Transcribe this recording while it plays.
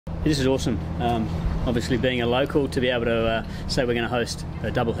This is awesome. Obviously, being a local, to be able to say we're going to host a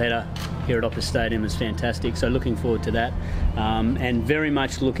double header here at Optus Stadium is fantastic. So looking forward to that, and very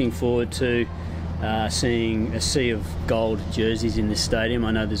much looking forward to seeing a sea of gold jerseys in this stadium.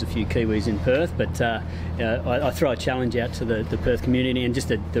 I know there's a few Kiwis in Perth, but I throw a challenge out to the Perth community and just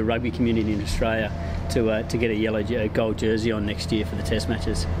the rugby community in Australia to get a gold jersey on next year for the Test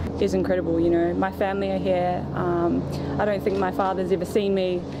matches. It's incredible, you know. My family are here. I don't think my father's ever seen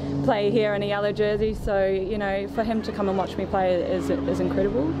me play here in a yellow jersey, so you know, for him to come and watch me play is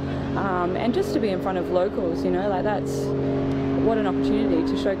incredible, and just to be in front of locals, you know, like that's what an opportunity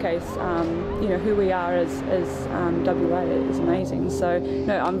to showcase, you know, who we are as WA is amazing. So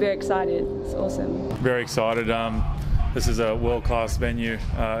no, I'm very excited. It's awesome. Very excited. This is a world-class venue,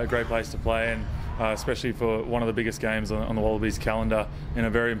 a great place to play, and especially for one of the biggest games on the Wallabies calendar in a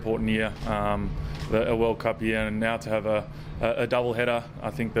very important year, a World Cup year, and now to have a double header.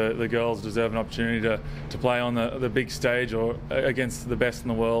 I think the girls deserve an opportunity to play on the big stage or against the best in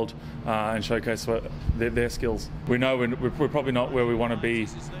the world and showcase their skills. We know we're probably not where we want to be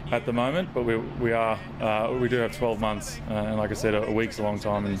at the moment, but we do have 12 months, and like I said, a week's a long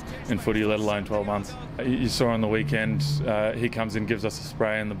time in footy, let alone 12 months. You saw on the weekend, he comes in, gives us a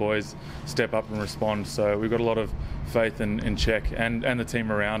spray, and the boys step up and respond. So we've got a lot of faith in Czech and the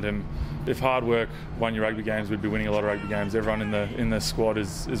team around him. If hard work won your rugby games, we'd be winning a lot of rugby games. Everyone in the squad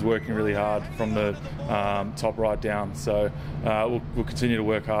is working really hard from the top right down. So we'll continue to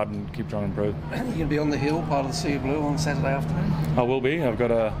work hard and keep trying to improve. You're going to be on the hill, part of the Sea of Blue, on Saturday afternoon? I will be. I've got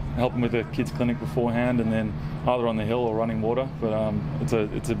to help them with the kids' clinic beforehand, and then either on the hill or running water. But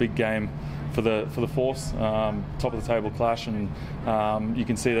it's a big game for the force, top of the table clash, and you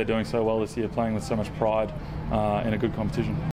can see they're doing so well this year, playing with so much pride in a good competition.